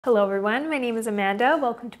Hello everyone, my name is Amanda.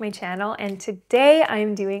 Welcome to my channel, and today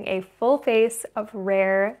I'm doing a full face of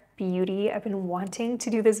Rare Beauty. I've been wanting to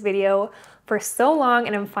do this video for so long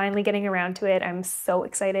and I'm finally getting around to it. I'm so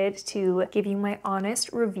excited to give you my honest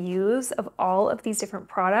reviews of all of these different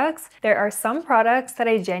products. There are some products that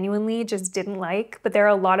I genuinely just didn't like, but there are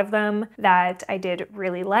a lot of them that I did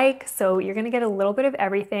really like. So you're gonna get a little bit of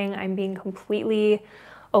everything. I'm being completely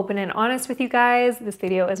open and honest with you guys. This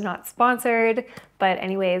video is not sponsored, but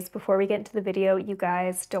anyways, before we get into the video, you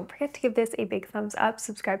guys don't forget to give this a big thumbs up,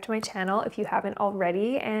 subscribe to my channel if you haven't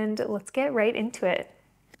already, and let's get right into it.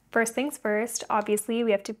 First things first, obviously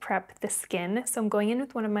we have to prep the skin. So I'm going in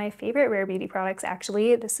with one of my favorite Rare Beauty products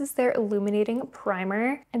actually. This is their Illuminating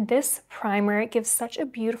Primer. And this primer gives such a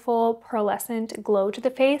beautiful pearlescent glow to the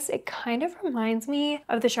face. It kind of reminds me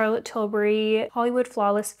of the Charlotte Tilbury Hollywood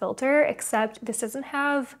Flawless Filter, except this doesn't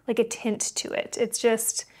have like a tint to it. It's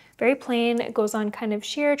just very plain. It goes on kind of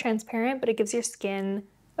sheer, transparent, but it gives your skin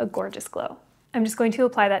a gorgeous glow. I'm just going to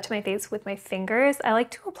apply that to my face with my fingers. I like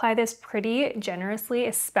to apply this pretty generously,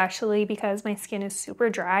 especially because my skin is super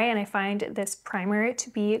dry and I find this primer to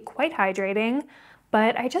be quite hydrating,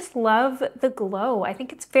 but I just love the glow. I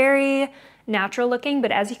think it's very natural looking,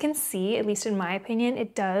 but as you can see, at least in my opinion,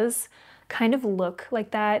 it does kind of look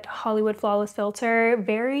like that Hollywood Flawless Filter.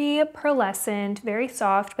 Very pearlescent, very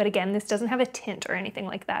soft, but again, this doesn't have a tint or anything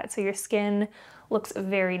like that, so your skin looks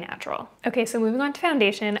very natural. Okay, so moving on to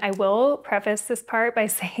foundation, I will preface this part by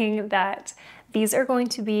saying that these are going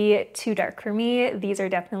to be too dark for me. These are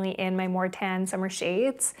definitely in my more tan summer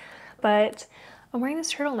shades, but I'm wearing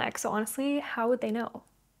this turtleneck, so honestly, how would they know?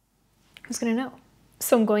 Who's gonna know?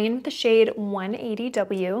 So I'm going in with the shade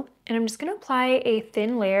 180W, and I'm just gonna apply a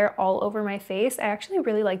thin layer all over my face. I actually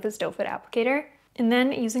really like this doe foot applicator. And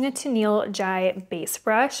then using a Tennille Jai base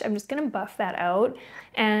brush, I'm just gonna buff that out.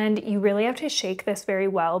 And you really have to shake this very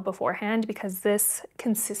well beforehand because this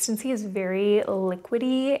consistency is very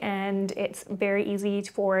liquidy and it's very easy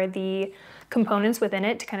for the components within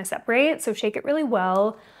it to kind of separate. So shake it really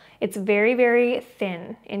well. It's very, very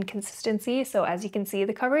thin in consistency. So as you can see,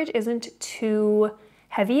 the coverage isn't too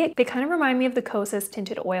heavy. They kind of remind me of the Kosas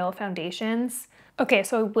Tinted Oil foundations. Okay,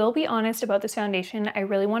 so I will be honest about this foundation. I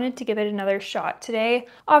really wanted to give it another shot today.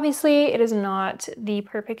 Obviously, it is not the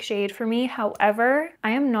perfect shade for me. However,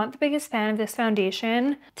 I am not the biggest fan of this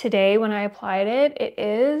foundation. Today, when I applied it, it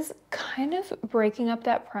is kind of breaking up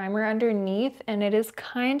that primer underneath, and it is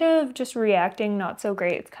kind of just reacting not so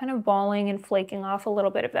great. It's kind of balling and flaking off a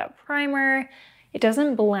little bit of that primer. It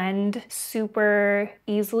doesn't blend super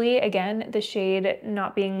easily. Again, the shade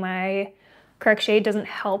not being my correct shade doesn't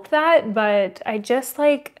help that, but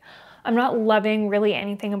I'm not loving really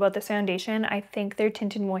anything about this foundation. I think their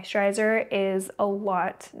tinted moisturizer is a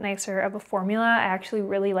lot nicer of a formula. I actually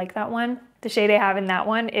really like that one. The shade I have in that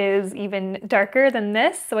one is even darker than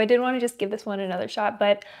this, so I did want to just give this one another shot,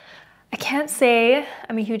 but I can't say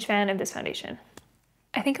I'm a huge fan of this foundation.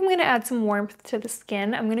 I think I'm going to add some warmth to the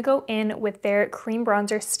skin. I'm going to go in with their cream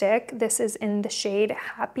bronzer stick. This is in the shade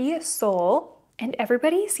Happy Soul. And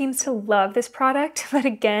everybody seems to love this product, but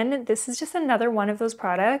again, this is just another one of those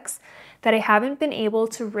products that I haven't been able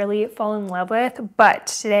to really fall in love with, but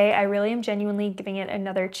today I really am genuinely giving it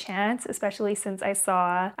another chance, especially since I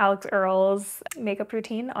saw Alex Earl's makeup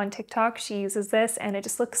routine on TikTok. She uses this and it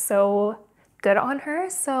just looks so good on her,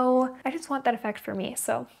 so I just want that effect for me,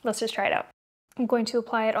 so let's just try it out. I'm going to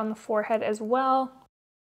apply it on the forehead as well.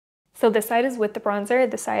 So this side is with the bronzer,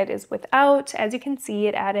 this side is without. As you can see,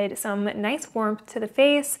 it added some nice warmth to the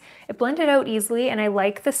face. It blended out easily and I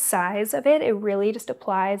like the size of it. It really just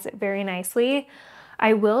applies very nicely.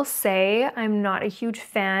 I will say I'm not a huge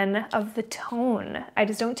fan of the tone. I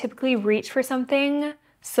just don't typically reach for something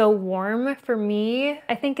so warm. For me,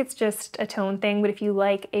 I think it's just a tone thing, but if you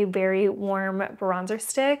like a very warm bronzer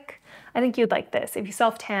stick, I think you'd like this. If you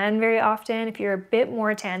self-tan very often, if you're a bit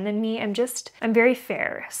more tan than me, I'm very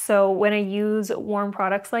fair. So when I use warm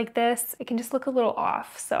products like this, it can just look a little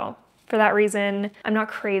off. So for that reason, I'm not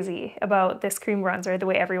crazy about this cream bronzer the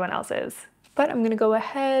way everyone else is. But I'm gonna go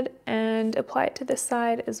ahead and apply it to this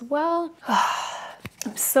side as well.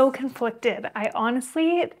 I'm so conflicted. I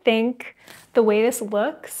honestly think the way this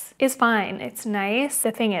looks is fine. It's nice.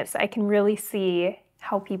 The thing is, I can really see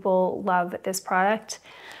how people love this product.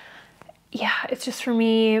 Yeah, it's just for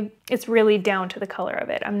me, it's really down to the color of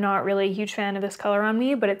it. I'm not really a huge fan of this color on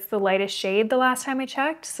me, but it's the lightest shade the last time I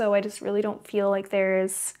checked, so I just really don't feel like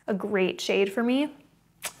there's a great shade for me.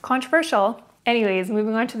 Controversial. Anyways,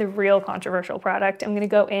 moving on to the real controversial product, I'm gonna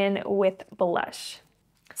go in with blush.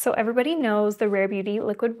 So everybody knows the Rare Beauty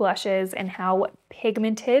liquid blushes and how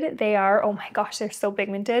pigmented they are. Oh my gosh, they're so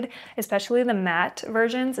pigmented, especially the matte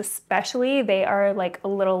versions, especially they are like a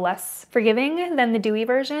little less forgiving than the dewy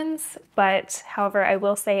versions. But however, I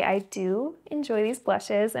will say I do enjoy these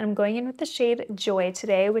blushes, and I'm going in with the shade Joy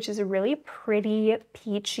today, which is a really pretty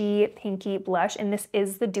peachy pinky blush. And this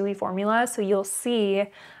is the dewy formula. So you'll see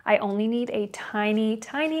I only need a tiny,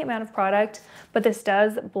 tiny amount of product, but this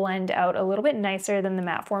does blend out a little bit nicer than the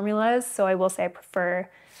matte formulas. So I will say I prefer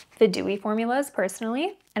the dewy formulas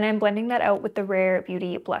personally. And I'm blending that out with the Rare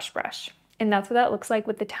Beauty blush brush. And that's what that looks like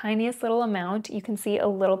with the tiniest little amount. You can see a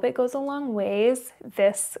little bit goes a long ways.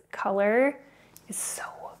 This color is so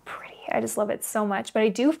pretty. I just love it so much, but I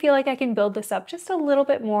do feel like I can build this up just a little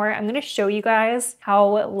bit more. I'm gonna show you guys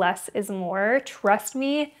how less is more. Trust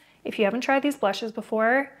me, if you haven't tried these blushes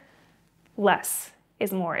before, less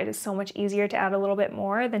is more. It is so much easier to add a little bit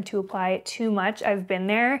more than to apply too much. I've been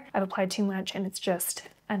there, I've applied too much, and it's just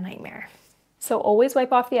a nightmare. So always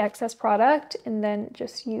wipe off the excess product and then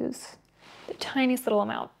just use the tiniest little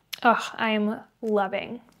amount. Oh, I am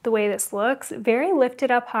loving the way this looks. Very lifted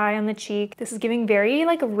up high on the cheek. This is giving very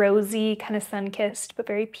like rosy, kind of sun-kissed, but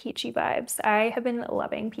very peachy vibes. I have been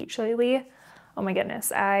loving peach lately. Oh my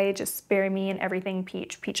goodness, I just bury me in everything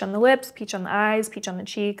peach. Peach on the lips, peach on the eyes, peach on the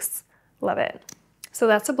cheeks. Love it. So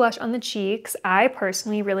that's a blush on the cheeks. I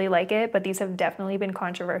personally really like it, but these have definitely been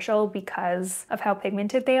controversial because of how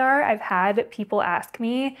pigmented they are. I've had people ask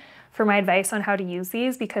me for my advice on how to use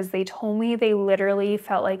these because they told me they literally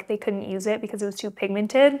felt like they couldn't use it because it was too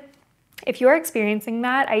pigmented. If you are experiencing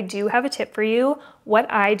that, I do have a tip for you. What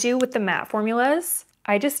I do with the matte formulas,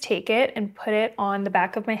 I just take it and put it on the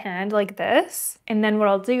back of my hand like this. And then what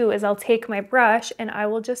I'll do is I'll take my brush and I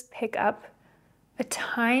will just pick up a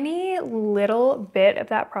tiny little bit of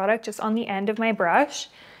that product just on the end of my brush.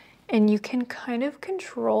 And you can kind of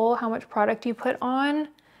control how much product you put on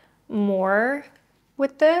more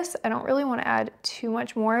with this. I don't really want to add too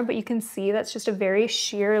much more, but you can see that's just a very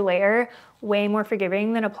sheer layer, way more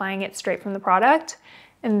forgiving than applying it straight from the product.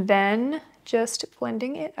 And then just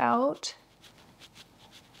blending it out.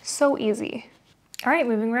 So easy. All right,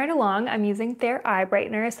 moving right along, I'm using their eye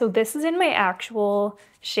brightener. So this is in my actual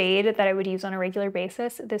shade that I would use on a regular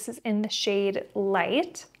basis. This is in the shade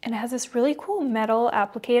Light, and it has this really cool metal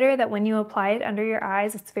applicator that when you apply it under your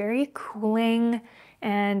eyes, it's very cooling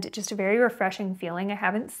and just a very refreshing feeling. I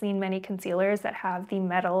haven't seen many concealers that have the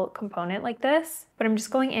metal component like this, but I'm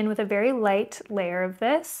just going in with a very light layer of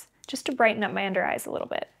this just to brighten up my under eyes a little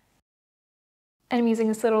bit. And I'm using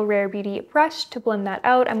this little Rare Beauty brush to blend that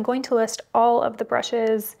out. I'm going to list all of the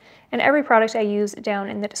brushes and every product I use down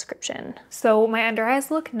in the description. So my under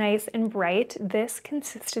eyes look nice and bright. This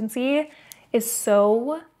consistency is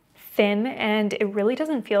so thin and it really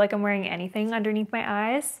doesn't feel like I'm wearing anything underneath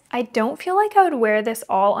my eyes. I don't feel like I would wear this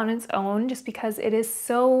all on its own just because it is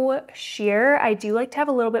so sheer. I do like to have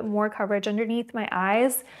a little bit more coverage underneath my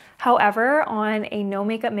eyes. However, on a no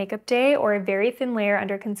makeup day or a very thin layer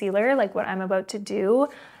under concealer, like what I'm about to do,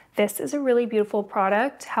 this is a really beautiful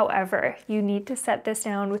product. However, you need to set this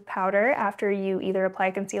down with powder after you either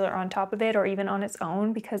apply concealer on top of it or even on its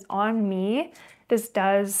own, because on me, this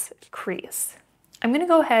does crease. I'm gonna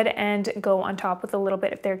go ahead and go on top with a little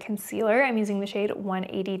bit of their concealer. I'm using the shade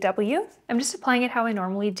 180W. I'm just applying it how I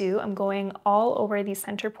normally do. I'm going all over the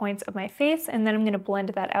center points of my face, and then I'm gonna blend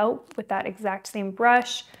that out with that exact same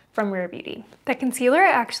brush from Rare Beauty. The concealer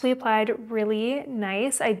actually applied really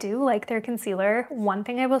nice. I do like their concealer. One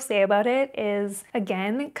thing I will say about it is,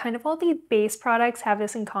 again, kind of all the base products have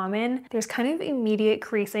this in common. There's kind of immediate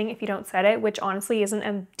creasing if you don't set it, which honestly isn't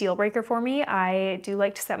a deal breaker for me. I do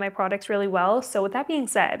like to set my products really well. So with that being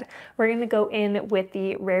said, we're gonna go in with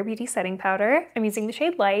the Rare Beauty setting powder. I'm using the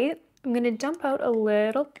shade Light. I'm gonna dump out a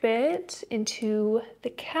little bit into the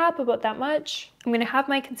cap, about that much. I'm gonna have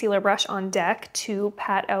my concealer brush on deck to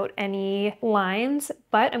pat out any lines,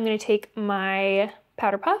 but I'm gonna take my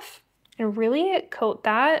powder puff and really coat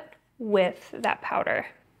that with that powder.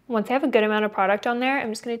 Once I have a good amount of product on there, I'm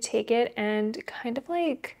just gonna take it and kind of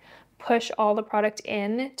like push all the product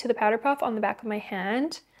in to the powder puff on the back of my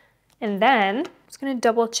hand. And then I'm just gonna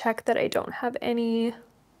double check that I don't have any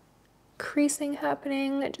creasing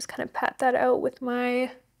happening, and just kind of pat that out with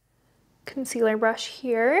my concealer brush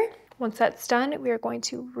here. Once that's done, we are going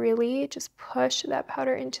to really just push that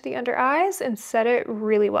powder into the under eyes and set it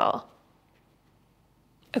really well.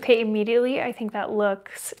 Okay, immediately I think that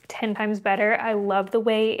looks 10 times better. I love the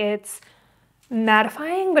way it's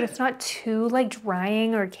mattifying, but it's not too like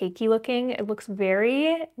drying or cakey looking. It looks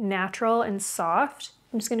very natural and soft.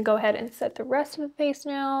 I'm just gonna go ahead and set the rest of the face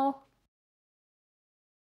now.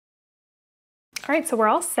 All right, so we're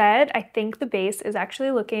all set. I think the base is actually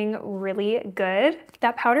looking really good.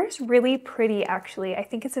 That powder is really pretty, actually. I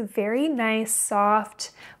think it's a very nice, soft,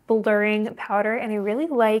 blurring powder, and I really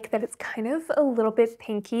like that it's kind of a little bit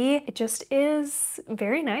pinky. It just is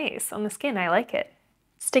very nice on the skin. I like it.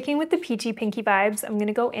 Sticking with the peachy pinky vibes, I'm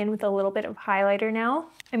gonna go in with a little bit of highlighter now.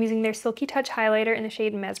 I'm using their Silky Touch highlighter in the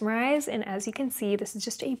shade Mesmerize, and as you can see, this is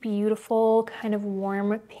just a beautiful kind of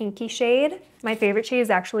warm pinky shade. My favorite shade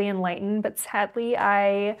is actually Enlighten, but sadly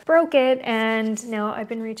I broke it, and now I've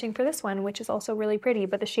been reaching for this one, which is also really pretty.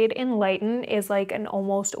 But the shade Enlighten is like an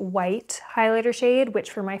almost white highlighter shade,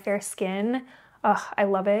 which for my fair skin, I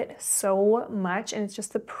love it so much, and it's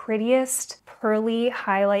just the prettiest pearly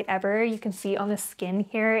highlight ever. You can see on the skin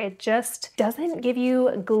here, it just doesn't give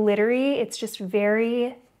you glittery. It's just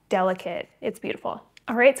very delicate. It's beautiful.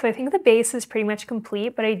 All right, so I think the base is pretty much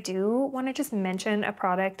complete, but I do want to just mention a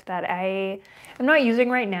product that I'm not using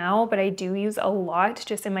right now, but I do use a lot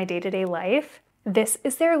just in my day-to-day life. This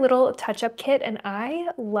is their little touch-up kit, and I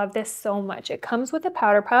love this so much. It comes with a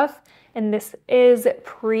powder puff, and this is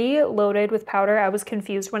pre-loaded with powder. I was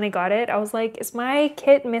confused when I got it. I was like, is my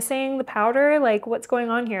kit missing the powder? Like, what's going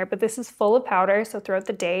on here? But this is full of powder, so throughout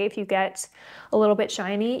the day, if you get a little bit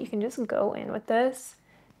shiny, you can just go in with this.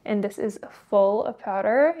 And this is full of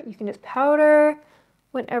powder. You can just powder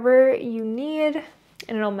whenever you need,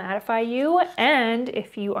 and it'll mattify you. And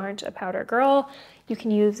if you aren't a powder girl, you can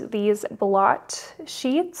use these blot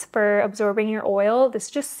sheets for absorbing your oil. This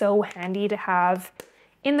is just so handy to have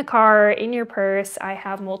in the car, in your purse. I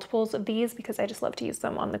have multiples of these because I just love to use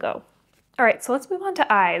them on the go. All right, so let's move on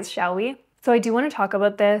to eyes, shall we? So I do want to talk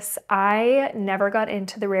about this. I never got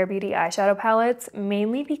into the Rare Beauty eyeshadow palettes,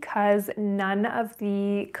 mainly because none of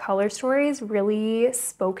the color stories really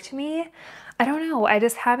spoke to me. I don't know, I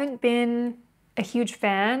just haven't been a huge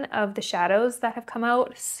fan of the shadows that have come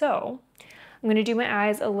out, so I'm gonna do my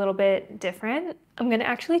eyes a little bit different. I'm gonna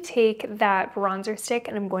actually take that bronzer stick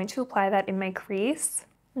and I'm going to apply that in my crease.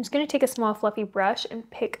 I'm just gonna take a small fluffy brush and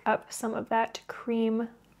pick up some of that cream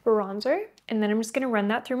bronzer. And then I'm just gonna run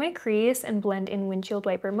that through my crease and blend in windshield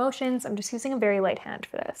wiper motions. I'm just using a very light hand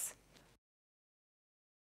for this.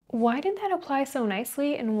 Why did that apply so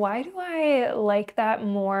nicely, and why do I like that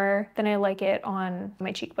more than I like it on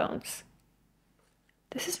my cheekbones?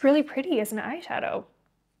 This is really pretty as an eyeshadow.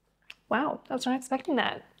 Wow, I was not expecting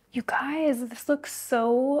that. You guys, this looks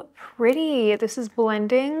so pretty. This is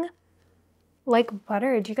blending like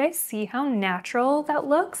butter. Do you guys see how natural that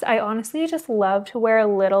looks? I honestly just love to wear a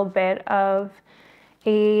little bit of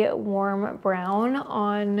a warm brown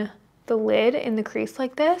on the lid in the crease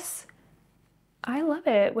like this. I love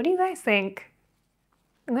it. What do you guys think?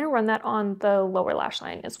 I'm gonna run that on the lower lash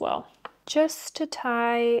line as well, just to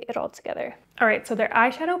tie it all together. All right, so their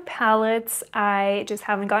eyeshadow palettes I just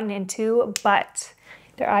haven't gotten into, but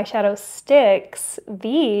their eyeshadow sticks,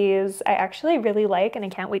 these I actually really like, and I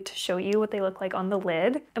can't wait to show you what they look like on the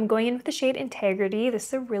lid. I'm going in with the shade Integrity. This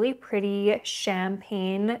is a really pretty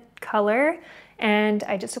champagne color, and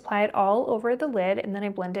I just apply it all over the lid, and then I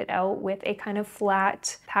blend it out with a kind of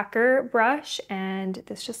flat packer brush, and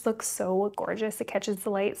this just looks so gorgeous. It catches the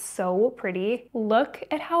light so pretty. Look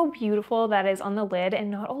at how beautiful that is on the lid, and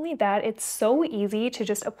not only that, it's so easy to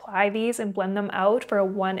just apply these and blend them out for a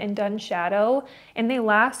one and done shadow, and they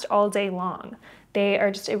last all day long. They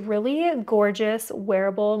are just a really gorgeous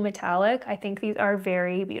wearable metallic. I think these are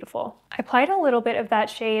very beautiful. I applied a little bit of that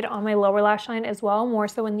shade on my lower lash line as well, more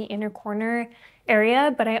so in the inner corner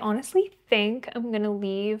area, but I honestly think I'm gonna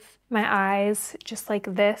leave my eyes just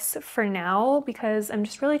like this for now because I'm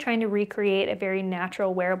just really trying to recreate a very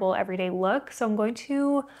natural, wearable, everyday look. So I'm going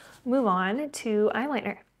to move on to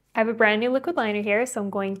eyeliner. I have a brand new liquid liner here, so I'm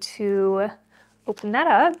going to open that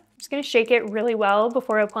up. I'm just gonna shake it really well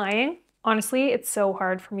before applying. Honestly, it's so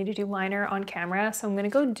hard for me to do liner on camera, so I'm gonna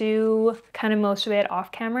go do kind of most of it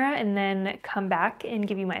off camera and then come back and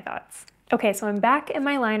give you my thoughts. Okay, so I'm back and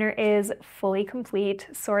my liner is fully complete.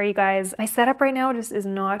 Sorry, you guys. My setup right now just is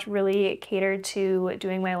not really catered to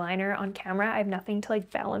doing my liner on camera. I have nothing to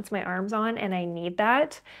like balance my arms on, and I need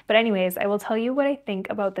that. But anyways, I will tell you what I think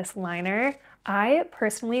about this liner. I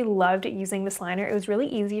personally loved using this liner. It was really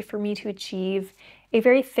easy for me to achieve a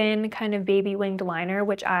very thin kind of baby winged liner,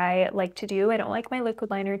 which I like to do. I don't like my liquid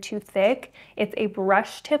liner too thick. It's a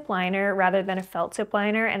brush tip liner rather than a felt tip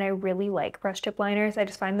liner, and I really like brush tip liners. I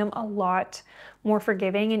just find them a lot more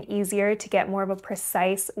forgiving and easier to get more of a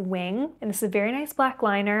precise wing. And this is a very nice black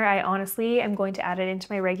liner. I honestly am going to add it into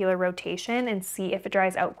my regular rotation and see if it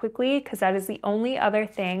dries out quickly, because that is the only other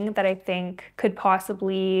thing that I think could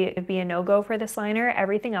possibly be a no-go for this liner.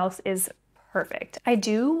 Everything else is perfect. I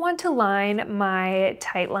do want to line my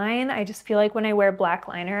tight line. I just feel like when I wear black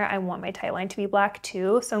liner, I want my tight line to be black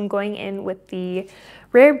too. So I'm going in with the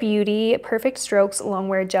Rare Beauty Perfect Strokes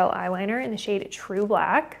Longwear Gel Eyeliner in the shade True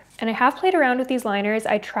Black. And I have played around with these liners.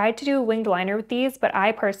 I tried to do a winged liner with these, but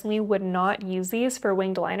I personally would not use these for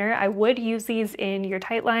winged liner. I would use these in your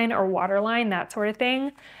tight line or waterline, that sort of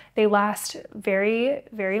thing. They last very,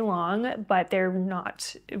 very long, but they're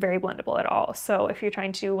not very blendable at all. So if you're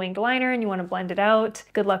trying to do a winged liner and you want to blend it out,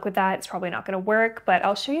 good luck with that. It's probably not going to work, but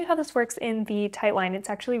I'll show you how this works in the tight line. It's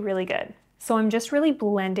actually really good. So I'm just really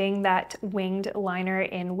blending that winged liner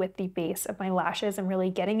in with the base of my lashes. I'm really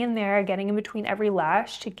getting in there, getting in between every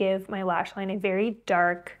lash to give my lash line a very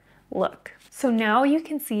dark look. So now you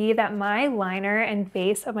can see that my liner and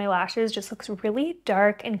base of my lashes just looks really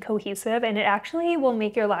dark and cohesive, and it actually will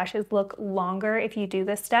make your lashes look longer if you do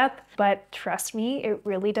this step, but trust me, it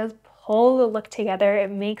really does pull the look together. It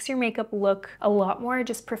makes your makeup look a lot more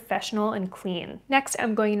just professional and clean. Next,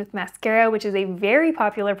 I'm going in with mascara, which is a very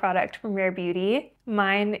popular product from Rare Beauty.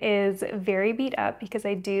 Mine is very beat up because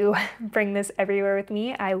I do bring this everywhere with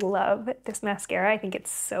me. I love this mascara. I think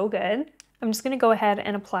it's so good. I'm just gonna go ahead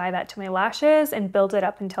and apply that to my lashes and build it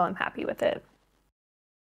up until I'm happy with it.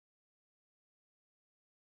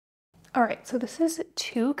 All right, so this is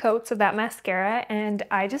 2 coats of that mascara, and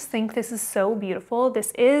I just think this is so beautiful.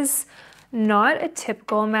 This is not a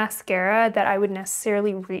typical mascara that I would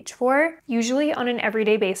necessarily reach for. Usually on an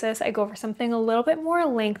everyday basis, I go for something a little bit more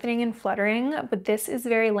lengthening and fluttering, but this is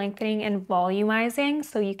very lengthening and volumizing.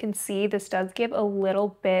 So you can see this does give a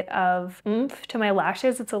little bit of oomph to my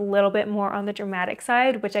lashes. It's a little bit more on the dramatic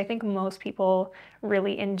side, which I think most people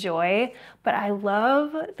really enjoy, but I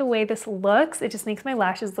love the way this looks. It just makes my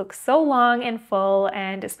lashes look so long and full,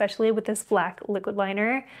 and especially with this black liquid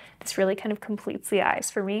liner, this really kind of completes the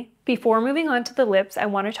eyes for me. Before moving on to the lips, I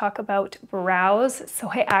want to talk about brows.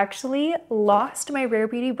 So I actually lost my Rare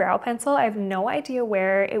Beauty brow pencil. I have no idea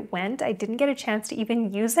where it went. I didn't get a chance to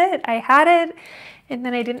even use it. I had it and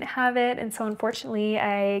then I didn't have it, and so unfortunately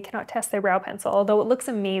I cannot test their brow pencil, although it looks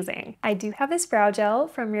amazing. I do have this brow gel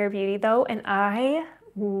from Rare Beauty though, and I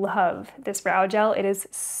love this brow gel. It is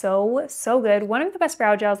so, so good. One of the best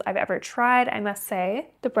brow gels I've ever tried, I must say.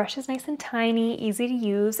 The brush is nice and tiny, easy to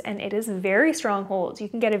use, and it is very strong holds. You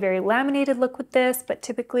can get a very laminated look with this, but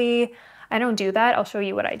typically I don't do that. I'll show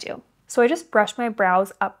you what I do. So I just brush my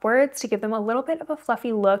brows upwards to give them a little bit of a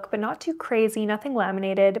fluffy look, but not too crazy, nothing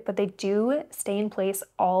laminated, but they do stay in place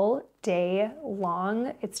all day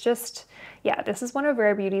long. It's just, yeah, this is one of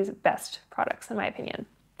Rare Beauty's best products in my opinion.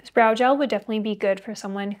 This brow gel would definitely be good for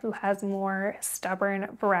someone who has more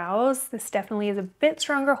stubborn brows. This definitely is a bit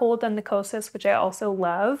stronger hold than the Kosas, which I also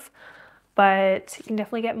love, but you can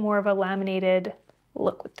definitely get more of a laminated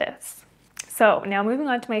look with this. So now moving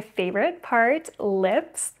on to my favorite part,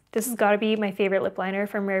 lips. This has got to be my favorite lip liner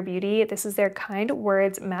from Rare Beauty. This is their Kind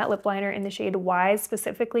Words matte lip liner in the shade Wise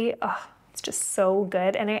specifically. Oh, it's just so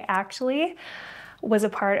good. And I actually was a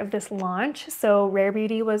part of this launch. So Rare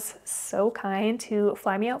Beauty was so kind to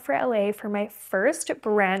fly me out for LA for my first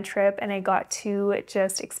brand trip, and I got to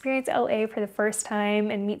just experience LA for the first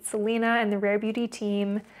time and meet Selena and the Rare Beauty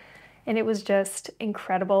team. And it was just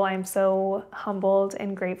incredible. I'm so humbled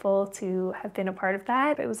and grateful to have been a part of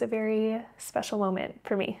that. It was a very special moment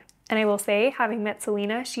for me. And I will say, having met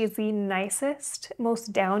Selena, she is the nicest,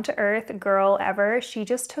 most down-to-earth girl ever. She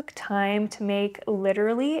just took time to make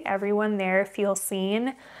literally everyone there feel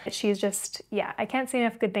seen. She's just, yeah, I can't say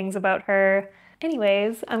enough good things about her.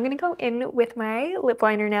 Anyways, I'm gonna go in with my lip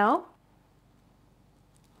liner now.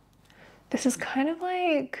 This is kind of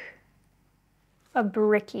like a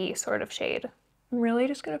bricky sort of shade. I'm really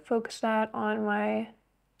just gonna focus that on my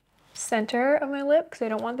center of my lip because I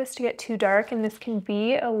don't want this to get too dark, and this can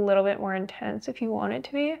be a little bit more intense if you want it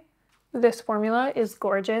to be. This formula is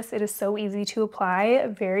gorgeous. It is so easy to apply,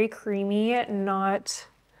 very creamy, not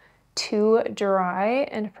too dry,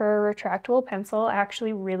 and for a retractable pencil, I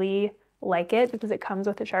actually really like it because it comes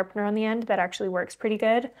with a sharpener on the end that actually works pretty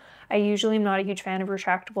good. I usually am not a huge fan of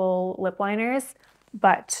retractable lip liners,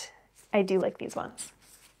 but I do like these ones.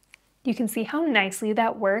 You can see how nicely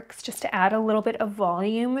that works just to add a little bit of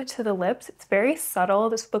volume to the lips. It's very subtle.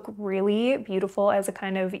 This would look really beautiful as a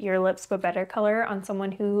kind of your lips but better color on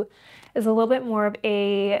someone who is a little bit more of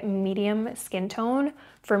a medium skin tone.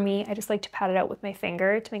 For me, I just like to pat it out with my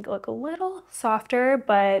finger to make it look a little softer,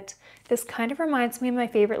 but this kind of reminds me of my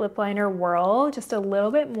favorite lip liner, Whirl, just a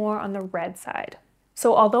little bit more on the red side.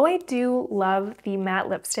 So although I do love the matte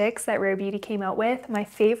lipsticks that Rare Beauty came out with, my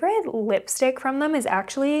favorite lipstick from them is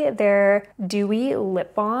actually their Dewy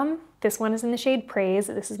Lip Balm. This one is in the shade Praise.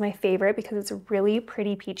 This is my favorite because it's a really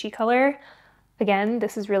pretty peachy color. Again,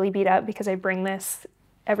 this is really beat up because I bring this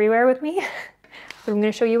everywhere with me. But I'm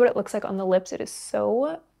gonna show you what it looks like on the lips. It is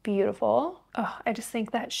so beautiful. Oh, I just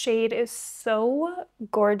think that shade is so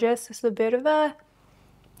gorgeous. This is a bit of a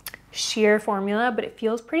sheer formula, but it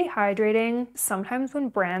feels pretty hydrating. Sometimes when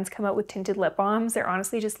brands come out with tinted lip balms, they're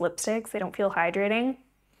honestly just lipsticks. They don't feel hydrating.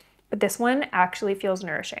 But this one actually feels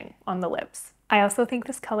nourishing on the lips. I also think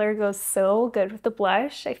this color goes so good with the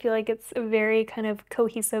blush. I feel like it's a very kind of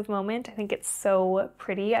cohesive moment. I think it's so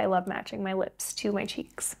pretty. I love matching my lips to my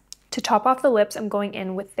cheeks. To top off the lips, I'm going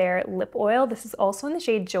in with their lip oil. This is also in the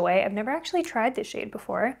shade Joy. I've never actually tried this shade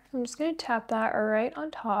before. I'm just gonna tap that right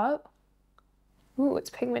on top. Ooh, it's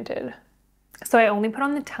pigmented. So I only put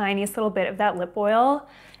on the tiniest little bit of that lip oil,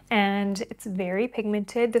 and it's very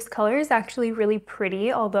pigmented. This color is actually really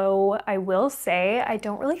pretty, although I will say I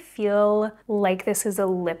don't really feel like this is a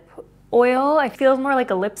lip oil. I feel more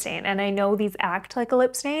like a lip stain, and I know these act like a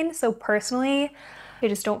lip stain, so personally, I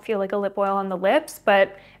just don't feel like a lip oil on the lips.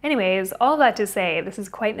 But anyways, all that to say, this is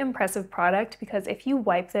quite an impressive product because if you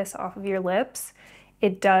wipe this off of your lips,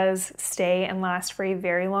 it does stay and last for a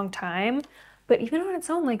very long time. But even on its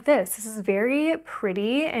own like this is very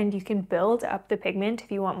pretty, and you can build up the pigment if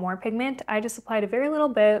you want more pigment. I just applied a very little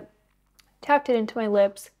bit, tapped it into my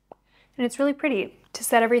lips, and it's really pretty. To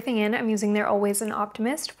set everything in, I'm using their Always an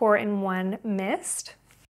Optimist 4-in-1 mist.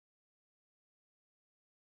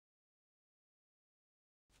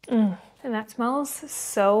 And that smells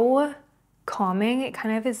so calming. It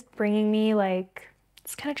kind of is bringing me like,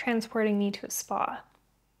 it's kind of transporting me to a spa.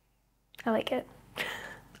 I like it.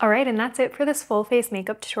 All right, and that's it for this full face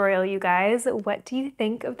makeup tutorial, you guys. What do you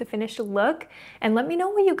think of the finished look? And let me know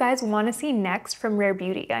what you guys want to see next from Rare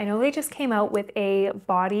Beauty. I know they just came out with a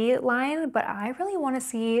body line, but I really want to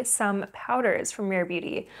see some powders from Rare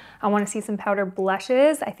Beauty. I want to see some powder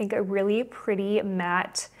blushes. I think a really pretty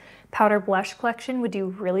matte powder blush collection would do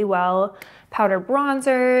really well. Powder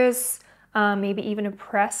bronzers, maybe even a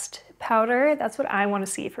pressed powder. That's what I want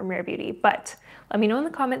to see from Rare Beauty. But let me know in the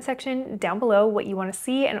comment section down below what you want to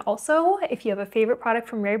see, and also if you have a favorite product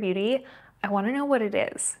from Rare Beauty, I want to know what it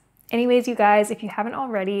is. Anyways, you guys, if you haven't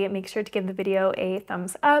already, make sure to give the video a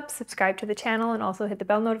thumbs up, subscribe to the channel, and also hit the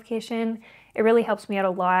bell notification. It really helps me out a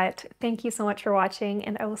lot. Thank you so much for watching,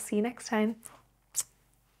 and I will see you next time.